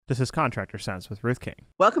This is Contractor Sense with Ruth King.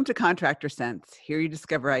 Welcome to Contractor Sense. Here you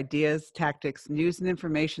discover ideas, tactics, news, and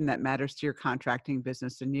information that matters to your contracting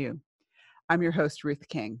business and you. I'm your host, Ruth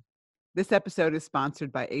King. This episode is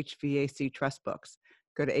sponsored by HVAC Trust Books.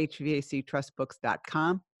 Go to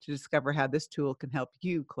hvactrustbooks.com to discover how this tool can help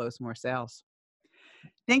you close more sales.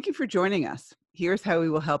 Thank you for joining us. Here's how we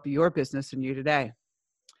will help your business and you today.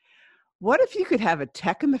 What if you could have a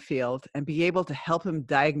tech in the field and be able to help him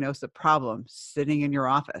diagnose a problem sitting in your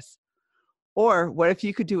office? Or what if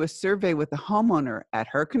you could do a survey with the homeowner at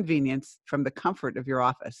her convenience from the comfort of your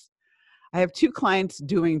office? I have two clients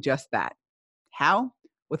doing just that. How?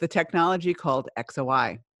 With a technology called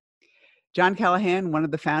XOI. John Callahan, one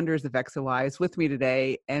of the founders of XOI, is with me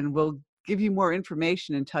today and will give you more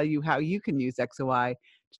information and tell you how you can use XOI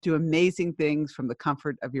to do amazing things from the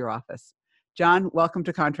comfort of your office. John, welcome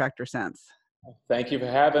to Contractor Sense. Thank you for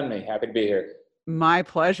having me. Happy to be here. My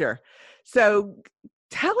pleasure. So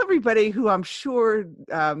tell everybody who I'm sure,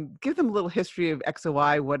 give them a little history of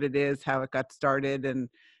XOI, what it is, how it got started, and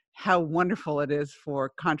how wonderful it is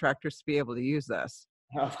for contractors to be able to use this.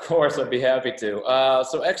 Of course, I'd be happy to.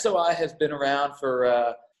 So XOI has been around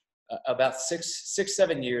for about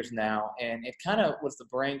 7 years now, and it kind of was the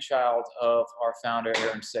brainchild of our founder,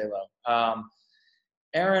 Aaron Salo.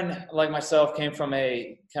 Aaron, like myself, came from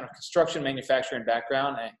a kind of construction manufacturing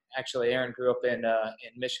background. Actually, Aaron grew up in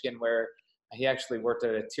Michigan, where he actually worked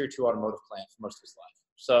at a Tier 2 automotive plant for most of his life.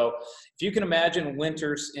 So if you can imagine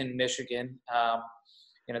winters in Michigan,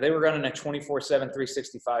 they were running a 24/7,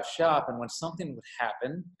 365 shop. And when something would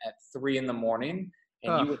happen at 3 a.m. and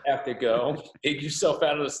you would have to go dig yourself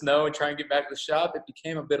out of the snow and try and get back to the shop, it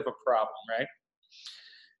became a bit of a problem, right?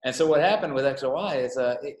 And so what happened with XOI is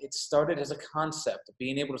it started as a concept of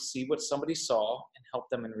being able to see what somebody saw and help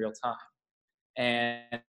them in real time.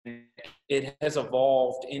 And it has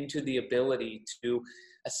evolved into the ability to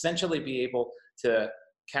essentially be able to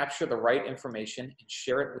capture the right information and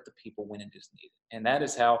share it with the people when it is needed. And that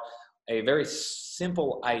is how a very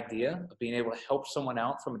simple idea of being able to help someone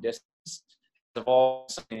out from a distance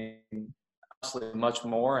evolved in much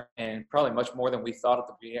more, and probably much more than we thought at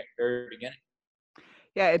the very beginning.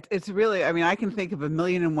 Yeah, it's really, I can think of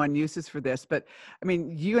 1,000,001 uses for this, but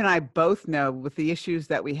you and I both know with the issues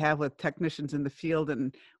that we have with technicians in the field,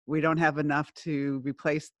 and we don't have enough to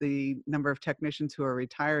replace the number of technicians who are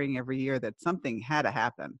retiring every year, that something had to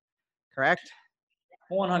happen, correct?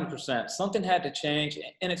 100%. Something had to change.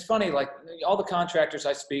 And it's funny, like all the contractors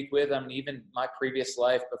I speak with, even my previous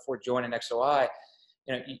life before joining XOI,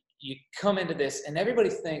 you come into this and everybody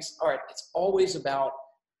thinks, all right, it's always about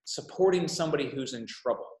supporting somebody who's in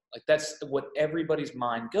trouble. Like that's what everybody's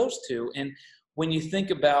mind goes to. And when you think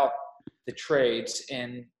about the trades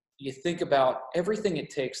and you think about everything it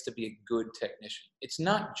takes to be a good technician, it's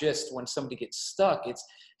not just when somebody gets stuck, it's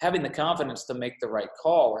having the confidence to make the right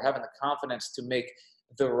call or having the confidence to make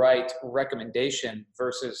the right recommendation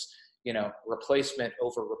versus, replacement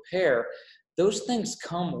over repair. Those things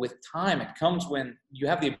come with time. It comes when you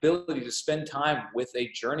have the ability to spend time with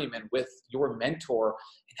a journeyman, with your mentor,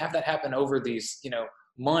 and have that happen over these,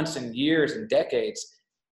 months and years and decades.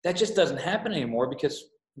 That just doesn't happen anymore because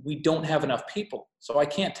we don't have enough people. So I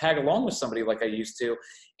can't tag along with somebody like I used to.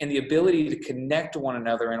 And the ability to connect to one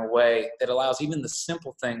another in a way that allows even the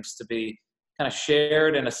simple things to be kind of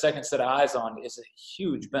shared and a second set of eyes on is a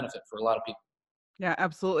huge benefit for a lot of people. Yeah,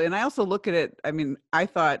 absolutely. And I also look at it, I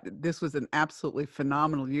thought this was an absolutely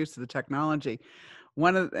phenomenal use of the technology.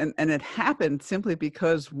 And it happened simply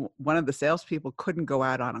because one of the salespeople couldn't go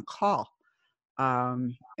out on a call.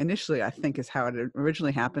 Initially, I think is how it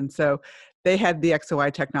originally happened. So they had the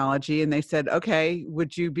XOI technology and they said, okay,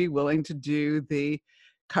 would you be willing to do the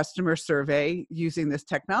customer survey using this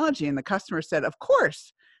technology? And the customer said, of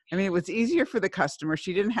course. It was easier for the customer.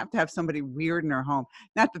 She didn't have to have somebody weird in her home.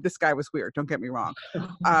 Not that this guy was weird, don't get me wrong.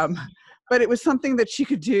 But it was something that she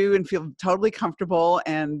could do and feel totally comfortable.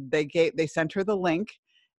 And they sent her the link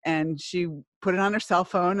and she put it on her cell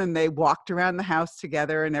phone and they walked around the house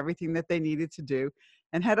together and everything that they needed to do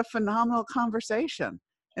and had a phenomenal conversation.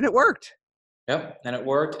 And it worked. Yep, and it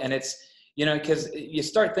worked. And it's, because you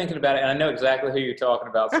start thinking about it, and I know exactly who you're talking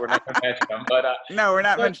about, so we're not going to mention them. But no, we're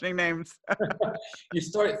not mentioning names. You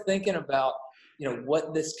start thinking about,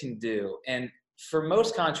 what this can do. And for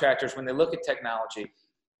most contractors, when they look at technology,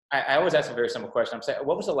 I always ask a very simple question. I'm saying,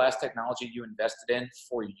 what was the last technology you invested in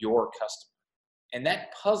for your customer? And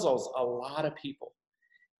that puzzles a lot of people.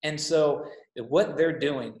 And so what they're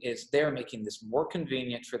doing is they're making this more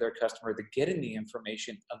convenient for their customer to get in the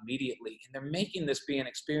information immediately. And they're making this be an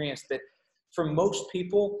experience that For most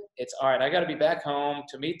people, it's all right, I got to be back home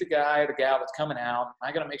to meet the guy or the gal that's coming out.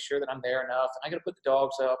 I got to make sure that I'm there enough. And I got to put the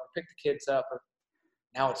dogs up, or pick the kids up.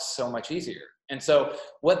 Now it's so much easier. And so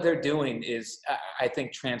what they're doing is, I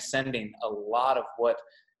think, transcending a lot of what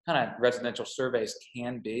kind of residential surveys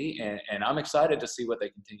can be. And I'm excited to see what they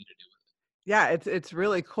continue to do with it. Yeah, it's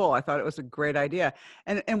really cool. I thought it was a great idea.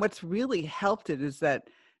 And what's really helped it is that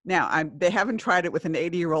now they haven't tried it with an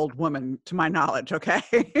 80-year-old woman, to my knowledge, okay?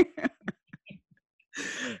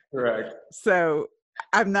 Correct. So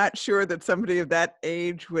I'm not sure that somebody of that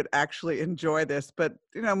age would actually enjoy this, but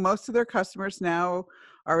most of their customers now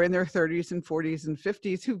are in their 30s and 40s and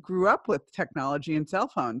 50s who grew up with technology and cell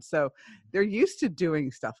phones. So they're used to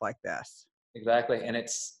doing stuff like this. Exactly. And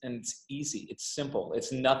it's easy. It's simple.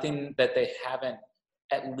 It's nothing that they haven't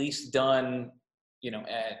at least done,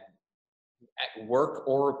 at work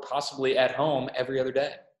or possibly at home every other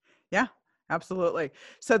day. Yeah, absolutely.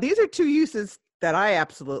 So these are two uses that I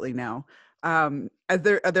absolutely know. Are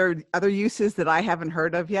there other uses that I haven't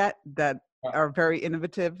heard of yet that are very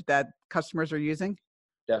innovative that customers are using?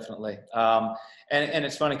 Definitely. And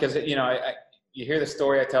it's funny because, you hear the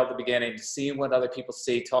story I tell at the beginning, seeing what other people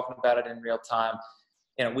see, talking about it in real time.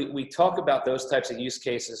 We talk about those types of use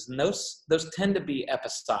cases, and those tend to be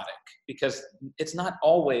episodic, because it's not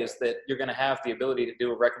always that you're going to have the ability to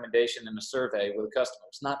do a recommendation in a survey with a customer.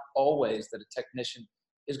 It's not always that a technician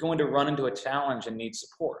is going to run into a challenge and need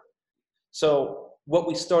support. So what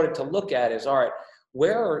we started to look at is, all right,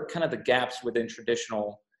 where are kind of the gaps within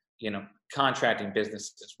traditional, contracting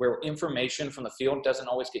businesses, where information from the field doesn't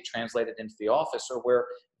always get translated into the office, or where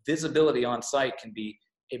visibility on site can be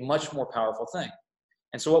a much more powerful thing.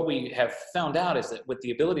 And so what we have found out is that with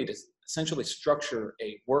the ability to essentially structure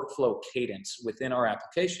a workflow cadence within our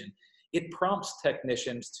application, it prompts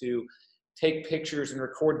technicians to take pictures and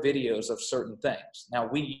record videos of certain things. Now,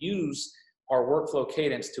 we use our workflow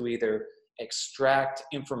cadence to either extract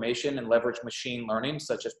information and leverage machine learning,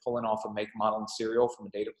 such as pulling off a make, model, and serial from a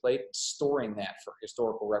data plate and storing that for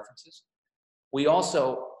historical references. We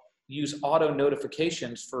also use auto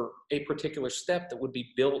notifications for a particular step that would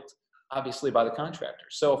be built, obviously, by the contractor.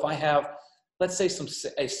 So if I have, let's say,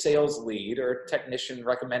 a sales lead or a technician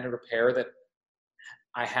recommended repair that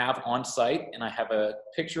I have on site, and I have a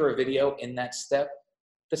picture or video in that step,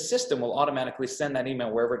 the system will automatically send that email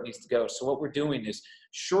wherever it needs to go. So what we're doing is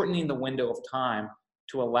shortening the window of time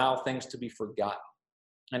to allow things to be forgotten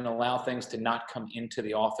and allow things to not come into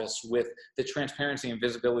the office with the transparency and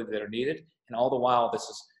visibility that are needed. And all the while, this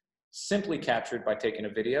is simply captured by taking a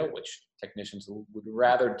video, which technicians would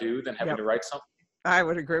rather do than having to write something. I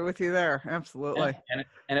would agree with you there. Absolutely.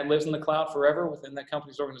 And it lives in the cloud forever within that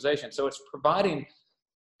company's organization. So it's providing,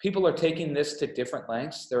 people are taking this to different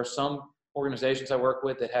lengths. There are some organizations I work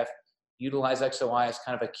with that have utilized XOI as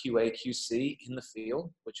kind of a QA, QC in the field,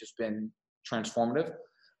 which has been transformative.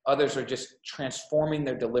 Others are just transforming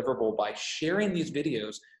their deliverable by sharing these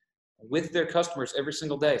videos with their customers every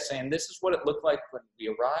single day, saying, this is what it looked like when we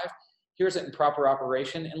arrived. Here's it in proper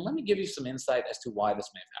operation. And let me give you some insight as to why this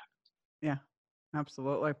may have happened. Yeah,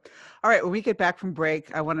 absolutely. All right. When we get back from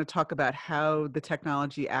break, I want to talk about how the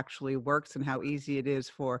technology actually works and how easy it is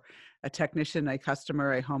for a technician, a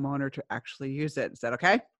customer, a homeowner to actually use it. Is that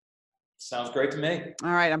okay? Sounds great to me.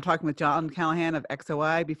 All right. I'm talking with John Callahan of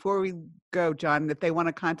XOI. Before we go, John, if they want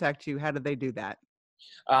to contact you, how do they do that?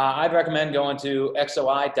 I'd recommend going to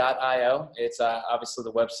xoi.io. It's obviously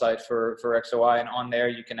the website for XOI, and on there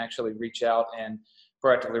you can actually reach out and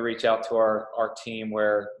proactively reach out to our team,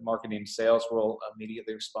 where marketing and sales will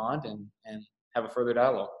immediately respond and have a further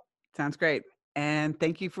dialogue. Sounds great. And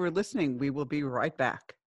thank you for listening. We will be right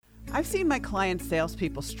back. I've seen my clients'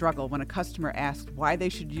 salespeople struggle when a customer asks why they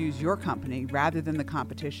should use your company rather than the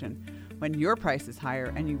competition, when your price is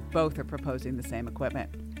higher and you both are proposing the same equipment.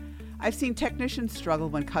 I've seen technicians struggle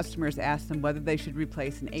when customers ask them whether they should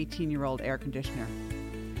replace an 18-year-old air conditioner.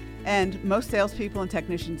 And most salespeople and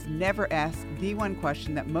technicians never ask the one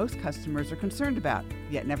question that most customers are concerned about,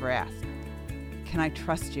 yet never ask. Can I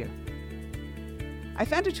trust you? I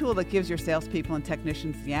found a tool that gives your salespeople and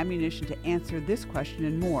technicians the ammunition to answer this question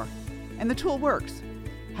and more. And the tool works.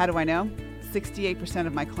 How do I know? 68%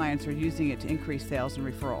 of my clients are using it to increase sales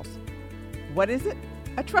and referrals. What is it?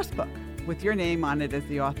 A trust book with your name on it as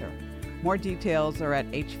the author. More details are at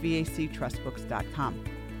hvactrustbooks.com.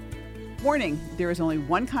 Warning, there is only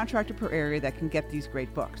one contractor per area that can get these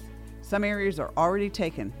great books. Some areas are already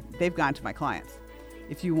taken. They've gone to my clients.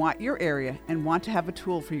 If you want your area and want to have a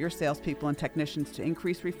tool for your salespeople and technicians to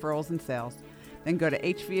increase referrals and sales, then go to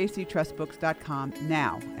hvactrustbooks.com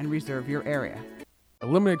now and reserve your area.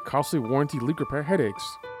 Eliminate costly warranty leak repair headaches.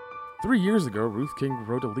 3 years ago, Ruth King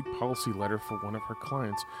wrote a leak policy letter for one of her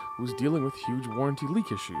clients who was dealing with huge warranty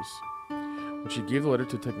leak issues. When she gave the letter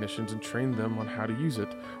to technicians and trained them on how to use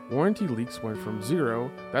it, warranty leaks went from zero,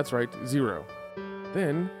 that's right, zero.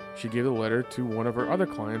 Then, she gave the letter to one of her other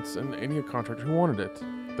clients and any contractor who wanted it.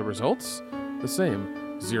 The results? The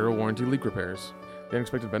same, zero warranty leak repairs. The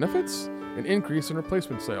unexpected benefits? An increase in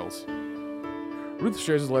replacement sales. Ruth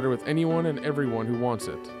shares the letter with anyone and everyone who wants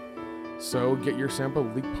it. So get your sample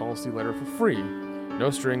leak policy letter for free.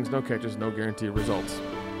 No strings, no catches, no guaranteed results.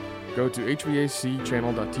 Go to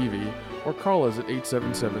hvacchannel.tv or call us at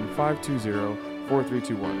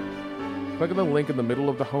 877-520-4321. Click on the link in the middle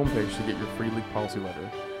of the homepage to get your free leak policy letter.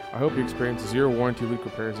 I hope you experience zero warranty leak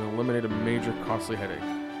repairs and eliminate a major costly headache.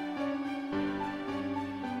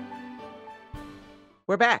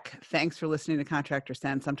 We're back. Thanks for listening to Contractor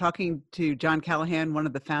Sense. I'm talking to John Callahan, one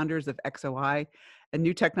of the founders of XOI, a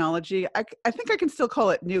new technology. I think I can still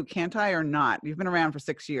call it new, can't I, or not? You've been around for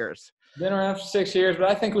 6 years. Been around for 6 years, but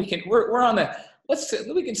I think we can. We're on the.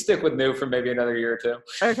 We can stick with new for maybe another year or two.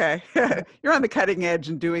 Okay, you're on the cutting edge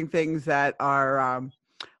and doing things that are.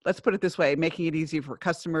 Let's put it this way, making it easier for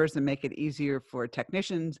customers and make it easier for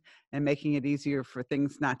technicians and making it easier for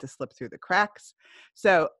things not to slip through the cracks.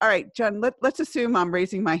 So, all right, John, let's assume I'm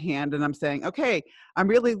raising my hand and I'm saying, okay, I'm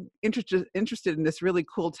really interested in this really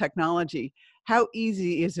cool technology. How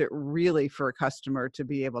easy is it really for a customer to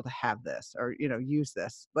be able to have this or, use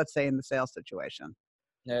this, let's say in the sales situation?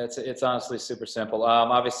 Yeah, it's honestly super simple.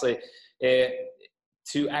 Obviously,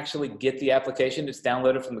 to actually get the application, it's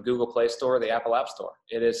downloaded from the Google Play Store or the Apple App Store.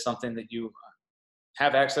 It is something that you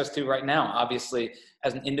have access to right now. Obviously,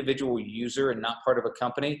 as an individual user and not part of a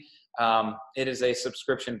company, it is a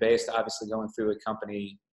subscription-based, obviously going through a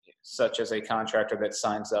company such as a contractor that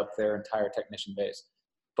signs up their entire technician base.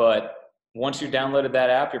 But once you downloaded that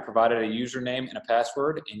app, you're provided a username and a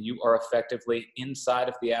password, and you are effectively inside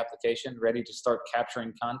of the application, ready to start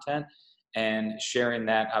capturing content and sharing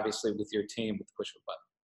that obviously with your team with the push of a button.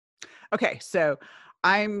 Okay, so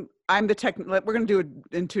I'm the tech. We're going to do it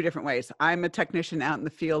in two different ways. I'm a technician out in the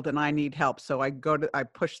field and I need help, so I go to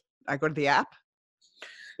the app.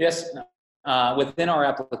 Yes, within our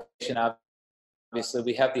application, obviously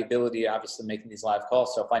we have the ability obviously making these live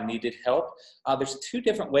calls. So if I needed help, there's two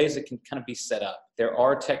different ways it can kind of be set up. There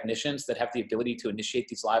are technicians that have the ability to initiate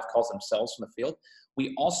these live calls themselves from the field.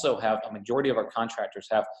 We also have a majority of our contractors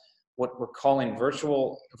have what we're calling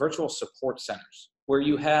virtual support centers, where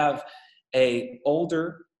you have a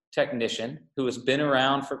older technician who has been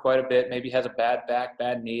around for quite a bit, maybe has a bad back,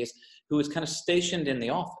 bad knees, who is kind of stationed in the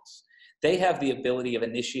office. They have the ability of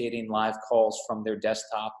initiating live calls from their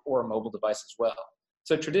desktop or a mobile device as well.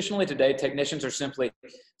 So traditionally today, technicians are simply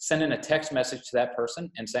sending a text message to that person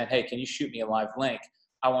and saying, hey, can you shoot me a live link?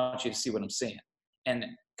 I want you to see what I'm seeing. And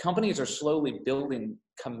companies are slowly building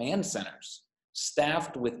command centers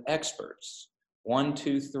staffed with experts, 1,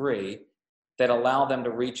 2, 3, that allow them to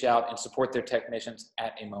reach out and support their technicians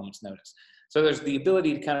at a moment's notice. So there's the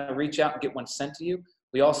ability to kind of reach out and get one sent to you.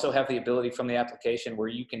 We also have the ability from the application where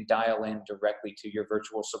you can dial in directly to your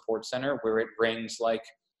virtual support center, where it rings like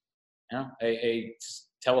a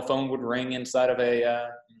telephone would ring inside of a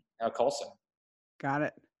call center. Got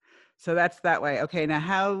it. So that's that way. Okay, now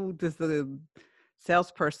how does the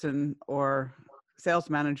salesperson or sales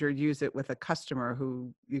manager use it with a customer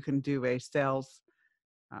who you can do a sales,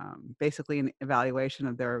 basically an evaluation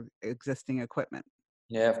of their existing equipment?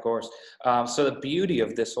 Yeah, of course. So the beauty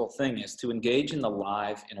of this whole thing is to engage in the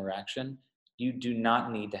live interaction. You do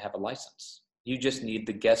not need to have a license. You just need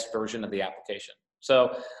the guest version of the application.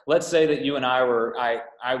 So let's say that you and I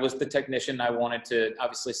was the technician. I wanted to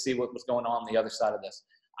obviously see what was going on the other side of this.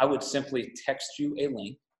 I would simply text you a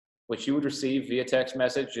link, which you would receive via text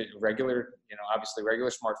message, obviously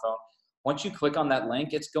regular smartphone. Once you click on that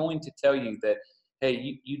link, it's going to tell you that,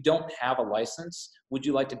 hey, you don't have a license. Would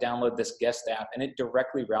you like to download this guest app? And it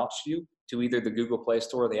directly routes you to either the Google Play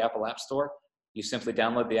Store or the Apple App Store. You simply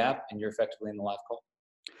download the app and you're effectively in the live call.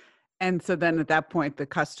 And so then at that point, the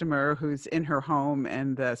customer who's in her home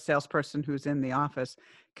and the salesperson who's in the office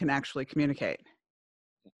can actually communicate.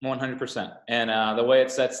 100%. And the way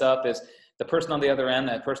it sets up is the person on the other end,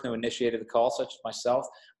 that person who initiated the call, such as myself,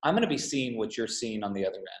 I'm going to be seeing what you're seeing on the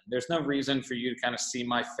other end. There's no reason for you to kind of see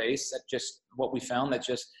my face. That just what we found that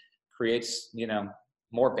just creates,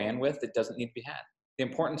 more bandwidth that doesn't need to be had. The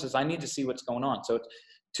importance is I need to see what's going on. So it's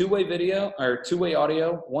two-way video or two-way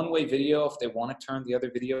audio, one-way video. If they want to turn the other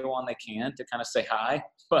video on, they can to kind of say hi.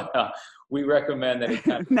 But we recommend that it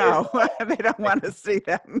kind of no, they don't want to see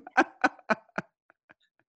them.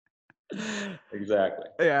 Exactly.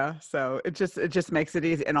 Yeah, so it just makes it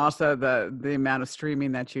easy, and also the amount of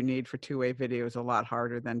streaming that you need for two-way video is a lot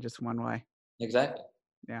harder than just one way. Exactly.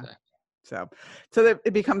 Yeah. Exactly. So that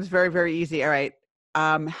it becomes very, very easy. All right.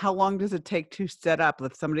 How long does it take to set up?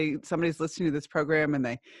 If somebody's listening to this program and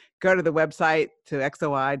they go to the website to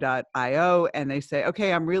xoi.io and they say,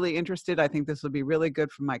 okay, I'm really interested. I think this will be really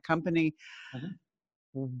good for my company. Mhm.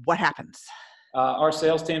 What happens? Our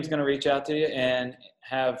sales team is going to reach out to you and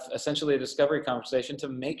have essentially a discovery conversation to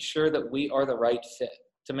make sure that we are the right fit,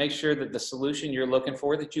 to make sure that the solution you're looking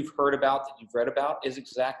for, that you've heard about, that you've read about, is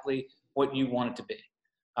exactly what you want it to be.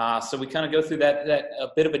 So we kind of go through that a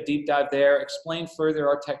bit of a deep dive there, explain further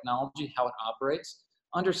our technology, how it operates,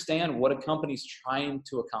 understand what a company's trying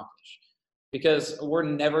to accomplish. Because we're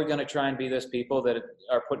never going to try and be those people that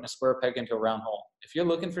are putting a square peg into a round hole. If you're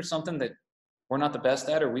looking for something that we're not the best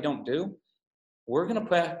at or we don't do, we're going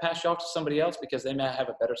to pass you off to somebody else because they may have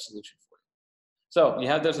a better solution for you. So you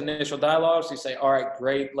have those initial dialogues. You say, all right,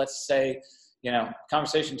 great. Let's say,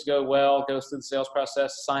 conversations go well, goes through the sales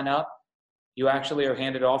process, sign up. You actually are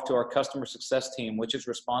handed off to our customer success team, which is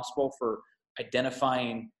responsible for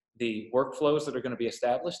identifying the workflows that are going to be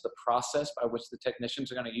established, the process by which the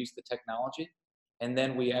technicians are going to use the technology. And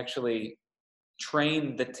then we actually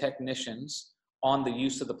train the technicians on the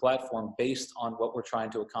use of the platform based on what we're trying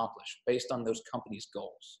to accomplish, based on those companies'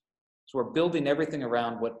 goals. So we're building everything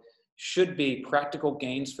around what should be practical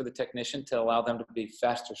gains for the technician to allow them to be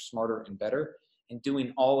faster, smarter, and better, and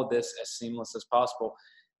doing all of this as seamless as possible.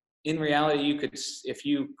 In reality, you could, if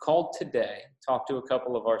you called today, talk to a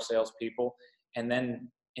couple of our salespeople, and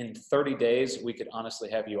then in 30 days, we could honestly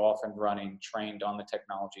have you off and running, trained on the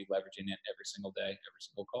technology, leveraging it every single day, every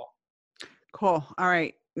single call. Cool. All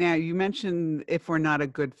right. Now you mentioned if we're not a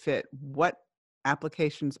good fit, what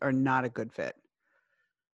applications are not a good fit?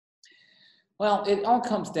 Well, it all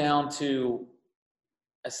comes down to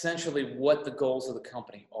essentially what the goals of the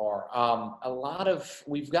company are.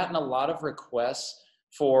 We've gotten a lot of requests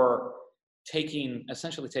for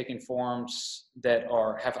essentially taking forms that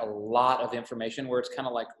have a lot of information where it's kind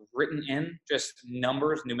of like written in just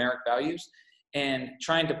numbers, numeric values, and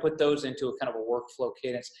trying to put those into a kind of a workflow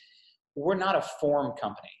cadence. We're not a form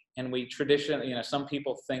company. And we traditionally, some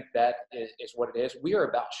people think that is what it is. We are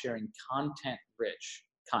about sharing content-rich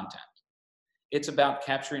content. It's about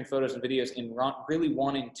capturing photos and videos and really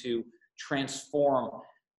wanting to transform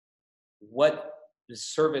what the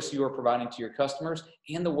service you are providing to your customers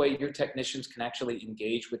and the way your technicians can actually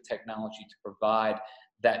engage with technology to provide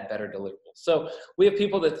that better deliverable. So we have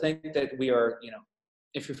people that think that we are,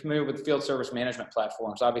 if you're familiar with field service management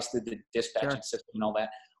platforms, obviously the dispatching system and all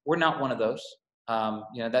that, we're not one of those.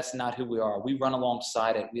 That's not who we are. We run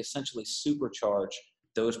alongside it. We essentially supercharge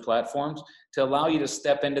those platforms to allow you to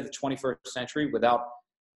step into the 21st century without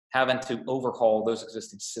having to overhaul those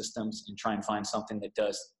existing systems and try and find something that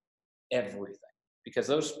does everything. Because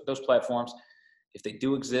those platforms, if they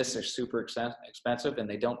do exist, they're super expensive and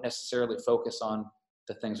they don't necessarily focus on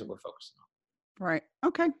the things that we're focusing on. Right.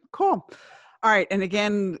 Okay, cool. All right. And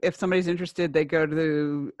again, if somebody's interested, they go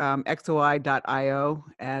to xoi.io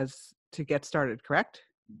to get started, correct?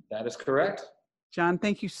 That is correct. John,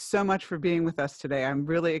 thank you so much for being with us today. I'm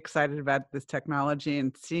really excited about this technology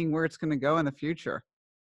and seeing where it's going to go in the future.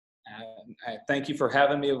 Thank you for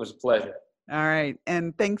having me. It was a pleasure. All right.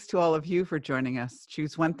 And thanks to all of you for joining us.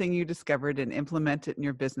 Choose one thing you discovered and implement it in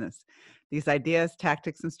your business. These ideas,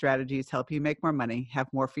 tactics, and strategies help you make more money,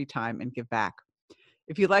 have more free time, and give back.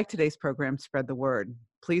 If you like today's program, spread the word.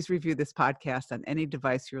 Please review this podcast on any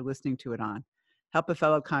device you're listening to it on. Help a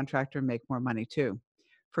fellow contractor make more money too.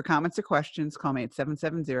 For comments or questions, call me at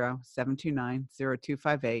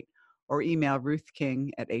 770-729-0258 or email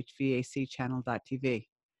ruthking@hvacchannel.tv.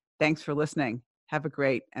 Thanks for listening. Have a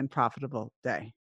great and profitable day.